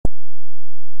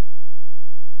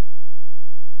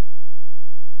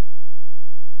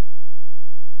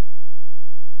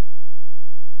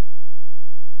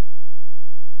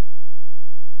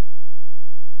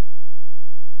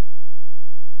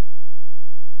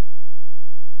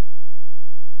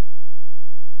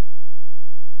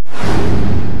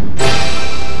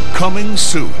Coming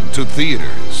soon to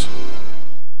theaters.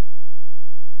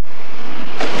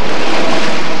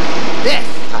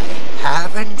 This I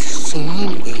haven't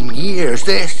seen in years.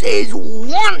 This is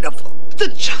wonderful. The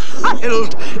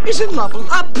child is in love with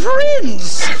a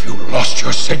prince. Have you lost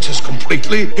your senses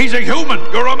completely? He's a human.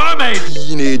 You're a mermaid.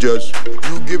 Teenagers,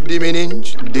 you give them an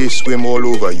inch, they swim all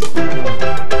over you.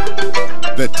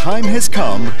 The time has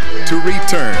come to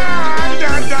return.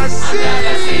 Under the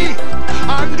sea,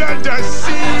 under the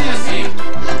sea.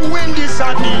 When the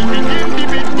sun begins to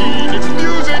begin, it's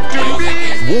music to me.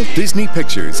 Walt Disney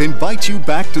Pictures invites you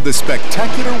back to the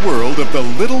spectacular world of The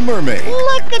Little Mermaid.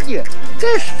 Look at you.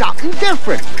 There's something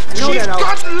different. She's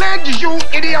got legs, you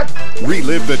idiot.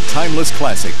 Relive the timeless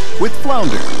classic with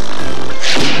Flounder,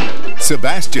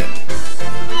 Sebastian,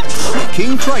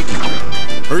 King Triton,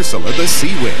 Ursula the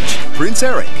Sea Witch, Prince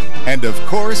Eric, and of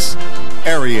course,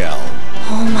 Ariel.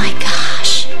 Oh my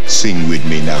gosh. Sing with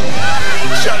me now.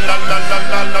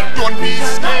 Sha-la-la-la-la-la, don't be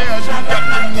scared. You got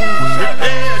the moves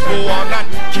prepared. Go on and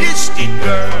kiss the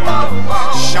girl.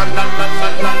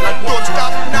 Sha-la-la-la-la-la, don't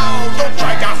stop now. Don't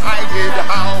try to hide it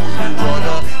how. You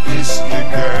wanna kiss the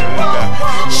girl.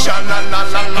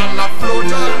 Sha-la-la-la-la-la,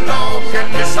 float along and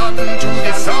listen to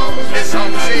the song. The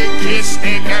song say kiss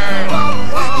the girl.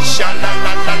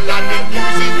 Sha-la-la-la-la, the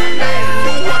music play.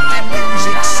 Do what the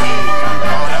music say. You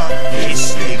wanna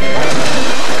kiss the girl.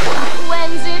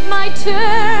 When's it my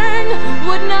turn?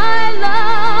 Wouldn't I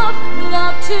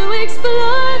love to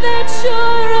explore that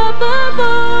shore up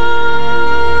above?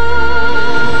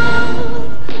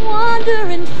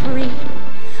 Wandering free,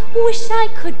 wish I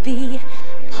could be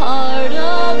part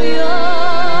of your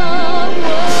world.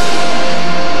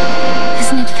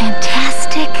 Isn't it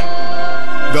fantastic?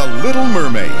 The Little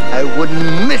Mermaid. I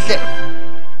wouldn't miss it.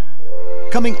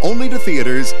 Coming only to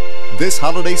theaters this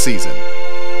holiday season.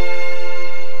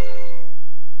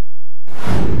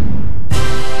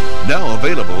 Now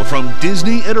available from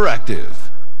Disney Interactive.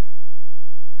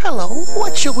 Hello,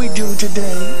 what shall we do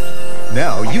today?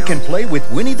 Now you can play with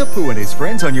Winnie the Pooh and his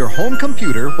friends on your home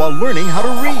computer while learning how to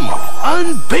read.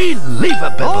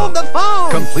 Unbelievable. Hold the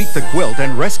phone. Complete the quilt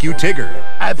and rescue Tigger.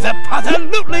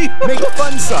 Absolutely. Make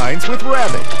fun signs with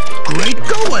Rabbit. Great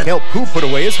going. Help Pooh put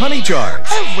away his honey jars.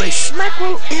 Every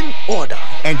smackerel in order.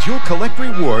 And you'll collect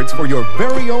rewards for your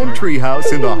very own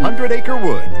treehouse in the 100-acre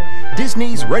wood.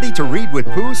 Disney's Ready to Read with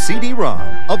Pooh CD-ROM.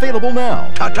 Available now.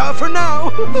 Ta-ta for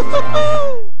now.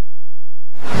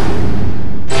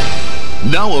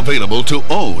 Now available to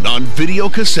own on video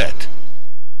cassette.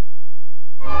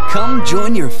 Come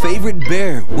join your favorite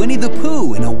bear, Winnie the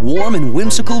Pooh, in a warm and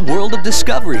whimsical world of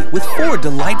discovery with 4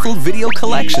 delightful video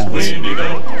collections. Winnie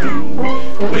the Pooh,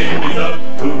 Winnie the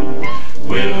Pooh,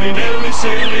 willy-nilly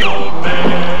silly old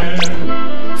bear.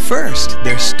 First,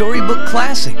 they're storybook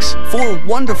classics, 4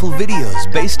 wonderful videos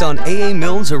based on A.A.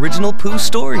 Milne's original Pooh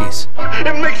stories.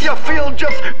 It makes you feel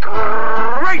just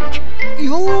great.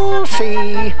 You'll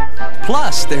see.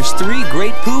 Plus, there's 3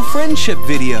 great Pooh friendship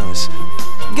videos.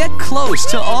 Get close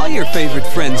to all your favorite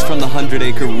friends from the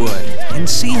 100-acre wood and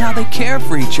see how they care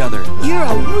for each other. You're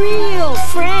a real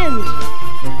friend.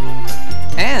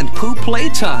 And Pooh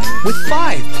Playtime with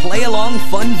 5 play-along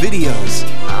fun videos.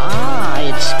 Ah,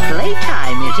 it's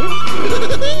playtime, is it?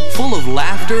 Full of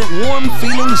laughter, warm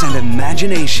feelings, and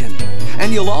imagination.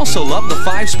 And you'll also love the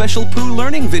 5 special Pooh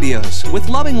learning videos with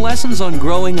loving lessons on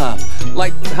growing up,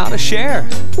 like how to share.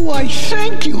 Why,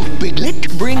 thank you, Piglet.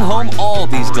 Bring home all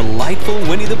these delightful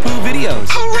Winnie the Pooh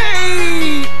videos.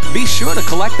 Hooray! Be sure to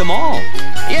collect them all.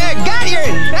 You got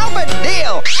yourself a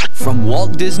deal. From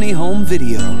Walt Disney Home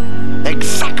Video.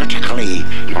 Exactly.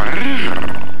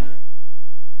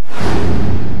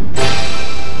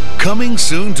 Coming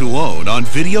soon to own on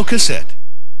video cassette.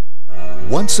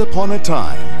 Once upon a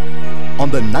time, on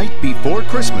the night before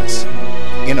Christmas,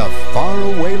 in a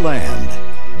faraway land,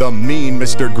 the mean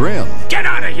Mr. Grimm Get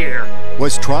out of here.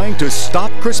 was trying to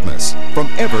stop Christmas from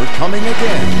ever coming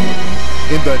again.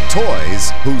 In The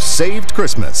Toys Who Saved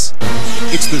Christmas.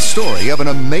 It's the story of an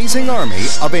amazing army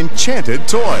of enchanted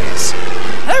toys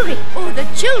Hurry, or the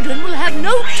children will have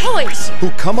no toys. who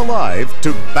come alive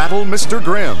to battle Mr.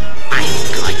 Grimm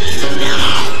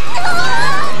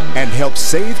and help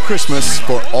save Christmas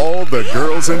for all the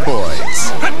girls and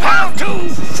boys. Prepare to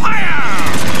fire.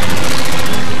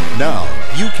 Now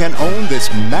you can own this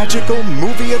magical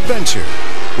movie adventure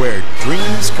where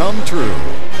dreams come true.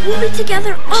 We'll be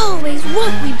together always,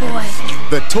 won't we, boy?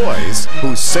 The Toys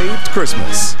Who Saved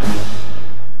Christmas.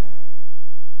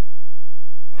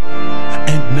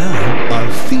 And now, our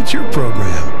feature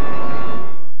program.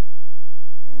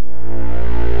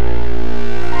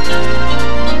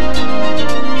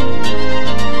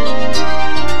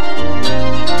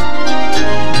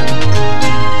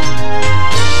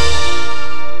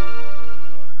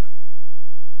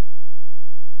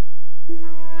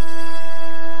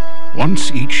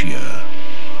 Once each year,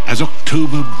 as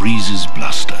October breezes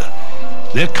bluster,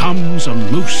 there comes a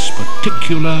most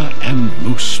particular and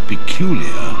most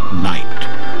peculiar night.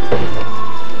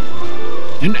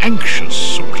 An anxious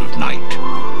sort of night,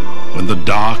 when the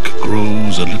dark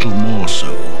grows a little more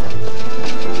so.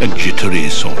 A jittery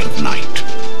sort of night,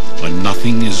 when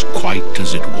nothing is quite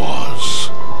as it was.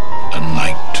 A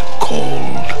night called